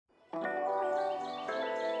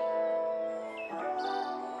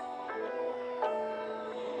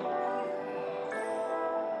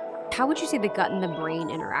how would you say the gut and the brain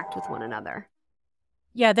interact with one another?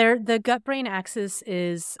 Yeah, the gut-brain axis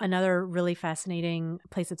is another really fascinating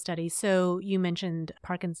place of study. So you mentioned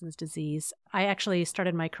Parkinson's disease. I actually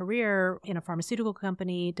started my career in a pharmaceutical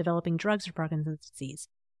company developing drugs for Parkinson's disease.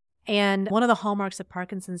 And one of the hallmarks of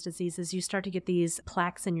Parkinson's disease is you start to get these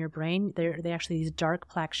plaques in your brain. They actually, these dark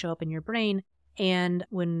plaques show up in your brain. And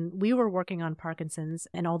when we were working on Parkinson's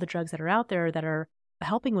and all the drugs that are out there that are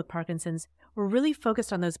helping with Parkinson's, we're really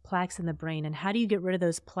focused on those plaques in the brain and how do you get rid of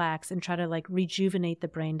those plaques and try to like rejuvenate the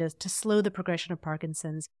brain to slow the progression of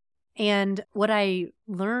Parkinson's. And what I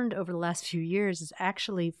learned over the last few years is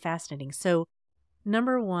actually fascinating. So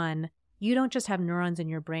number one, you don't just have neurons in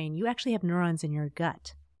your brain, you actually have neurons in your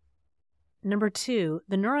gut. Number two,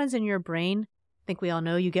 the neurons in your brain, I think we all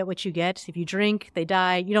know you get what you get. If you drink, they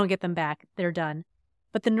die, you don't get them back, they're done.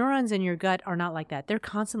 But the neurons in your gut are not like that. They're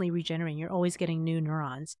constantly regenerating. You're always getting new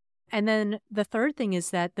neurons. And then the third thing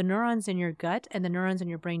is that the neurons in your gut and the neurons in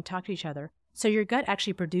your brain talk to each other. So your gut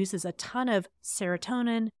actually produces a ton of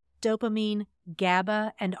serotonin, dopamine,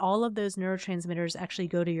 GABA, and all of those neurotransmitters actually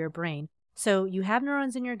go to your brain. So you have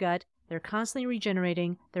neurons in your gut. They're constantly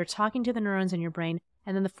regenerating. They're talking to the neurons in your brain.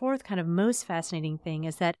 And then the fourth kind of most fascinating thing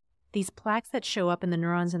is that these plaques that show up in the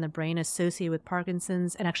neurons in the brain associated with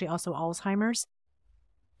Parkinson's and actually also Alzheimer's,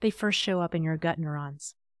 they first show up in your gut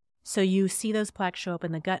neurons. So you see those plaques show up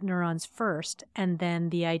in the gut neurons first, and then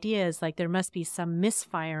the idea is like there must be some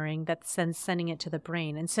misfiring that's then sending it to the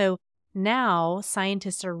brain. And so now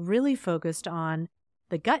scientists are really focused on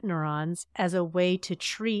the gut neurons as a way to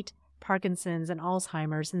treat Parkinson's and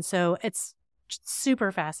Alzheimer's. And so it's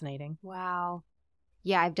super fascinating. Wow.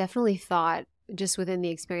 Yeah, I've definitely thought, just within the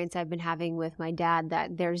experience I've been having with my dad,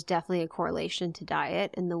 that there's definitely a correlation to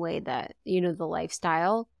diet and the way that, the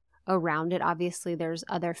lifestyle around it. Obviously, there's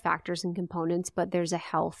other factors and components, but there's a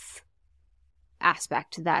health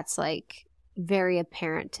aspect that's like very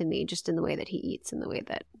apparent to me just in the way that he eats and the way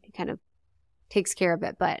that he kind of takes care of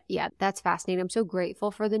it. But yeah, that's fascinating. I'm so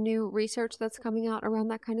grateful for the new research that's coming out around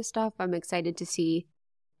that kind of stuff. I'm excited to see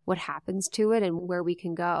what happens to it and where we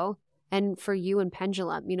can go. And for you and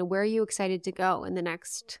Pendulum, where are you excited to go in the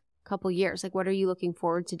next couple years? Like, what are you looking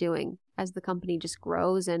forward to doing as the company just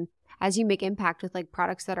grows and as you make impact with like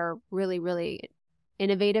products that are really, really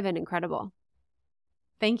innovative and incredible?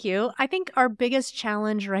 Thank you. I think our biggest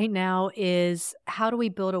challenge right now is how do we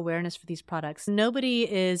build awareness for these products?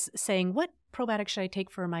 Nobody is saying, what probiotic should I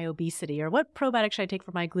take for my obesity? Or what probiotic should I take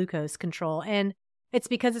for my glucose control? And it's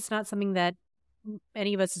because it's not something that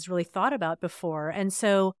any of us has really thought about before. And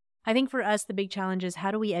so I think for us, the big challenge is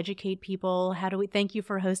how do we educate people? Thank you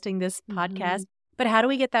for hosting this podcast, but how do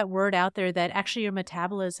we get that word out there that actually your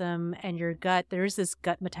metabolism and your gut, there's this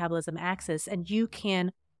gut metabolism axis, and you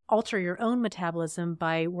can alter your own metabolism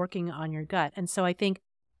by working on your gut. And so I think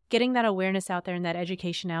getting that awareness out there and that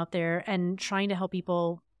education out there and trying to help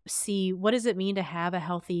people see what does it mean to have a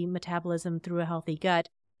healthy metabolism through a healthy gut.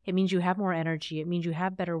 It means you have more energy. It means you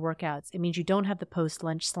have better workouts. It means you don't have the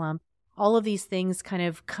post-lunch slump. All of these things kind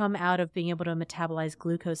of come out of being able to metabolize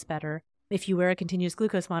glucose better. If you wear a continuous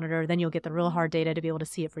glucose monitor, then you'll get the real hard data to be able to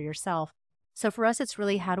see it for yourself. So for us, it's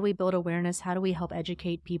really how do we build awareness? How do we help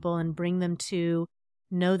educate people and bring them to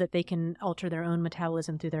know that they can alter their own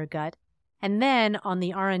metabolism through their gut? And then on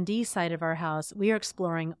the R&D side of our house, we are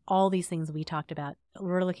exploring all these things we talked about.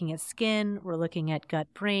 We're looking at skin, we're looking at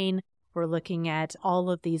gut-brain, we're looking at all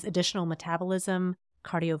of these additional metabolism,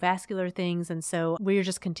 cardiovascular things. And so we're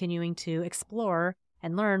just continuing to explore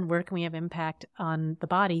and learn where can we have impact on the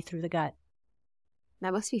body through the gut.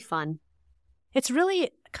 That must be fun. It's really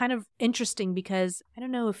kind of interesting because I don't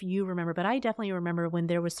know if you remember, but I definitely remember when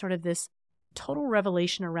there was sort of this total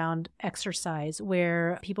revelation around exercise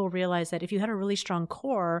where people realized that if you had a really strong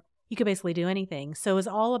core, you could basically do anything. So it was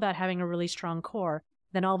all about having a really strong core.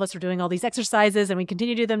 Then all of us are doing all these exercises and we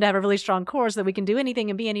continue to do them to have a really strong core so that we can do anything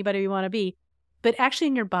and be anybody we want to be. But actually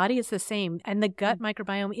in your body, it's the same. And the gut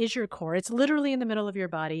microbiome is your core. It's literally in the middle of your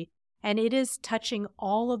body. And it is touching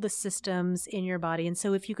all of the systems in your body. And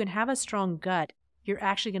so if you can have a strong gut, you're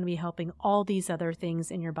actually going to be helping all these other things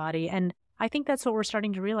in your body. And I think that's what we're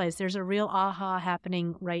starting to realize. There's a real aha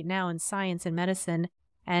happening right now in science and medicine.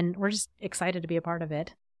 And we're just excited to be a part of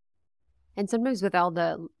it. And sometimes with all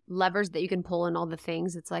the levers that you can pull and all the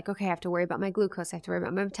things, it's like, okay, I have to worry about my glucose. I have to worry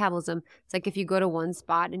about my metabolism. It's like if you go to one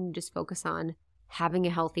spot and you just focus on having a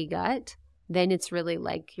healthy gut, then it's really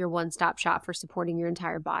like your one-stop shop for supporting your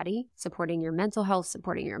entire body, supporting your mental health,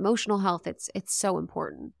 supporting your emotional health. It's so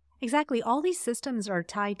important. Exactly. All these systems are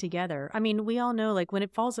tied together. I mean, we all know like when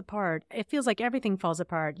it falls apart, it feels like everything falls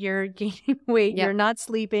apart. You're gaining weight, You're not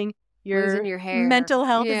sleeping, your hair. Mental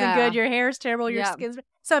health isn't good. Your hair is terrible. Your skin's...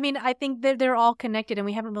 So, I mean, I think they're all connected, and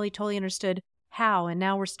we haven't really totally understood how. And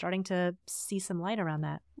now we're starting to see some light around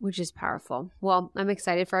that. Which is powerful. Well, I'm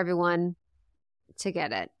excited for everyone to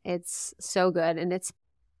get it. It's so good. And it's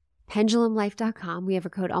pendulumlife.com. We have a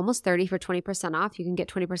code almost30 for 20% off. You can get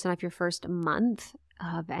 20% off your first month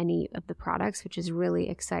of any of the products, which is really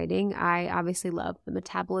exciting. I obviously love the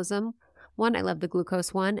Metabolism one. I love the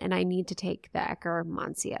glucose one, and I need to take the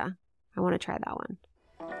Eckermansia. I want to try that one.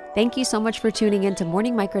 Thank you so much for tuning in to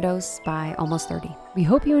Morning Microdose by Almost 30. We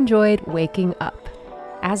hope you enjoyed waking up.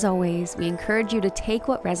 As always, we encourage you to take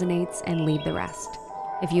what resonates and leave the rest.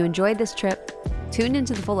 If you enjoyed this trip, tune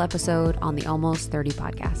into the full episode on the Almost 30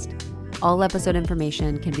 podcast. All episode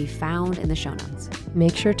information can be found in the show notes.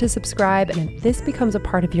 Make sure to subscribe, and if this becomes a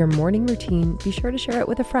part of your morning routine, be sure to share it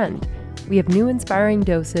with a friend. We have new inspiring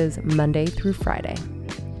doses Monday through Friday.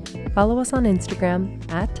 Follow us on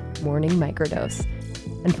Instagram at Morning Microdose,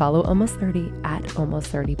 and follow Almost 30 at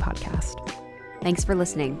Almost 30 Podcast. Thanks for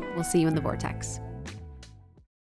listening. We'll see you in the vortex.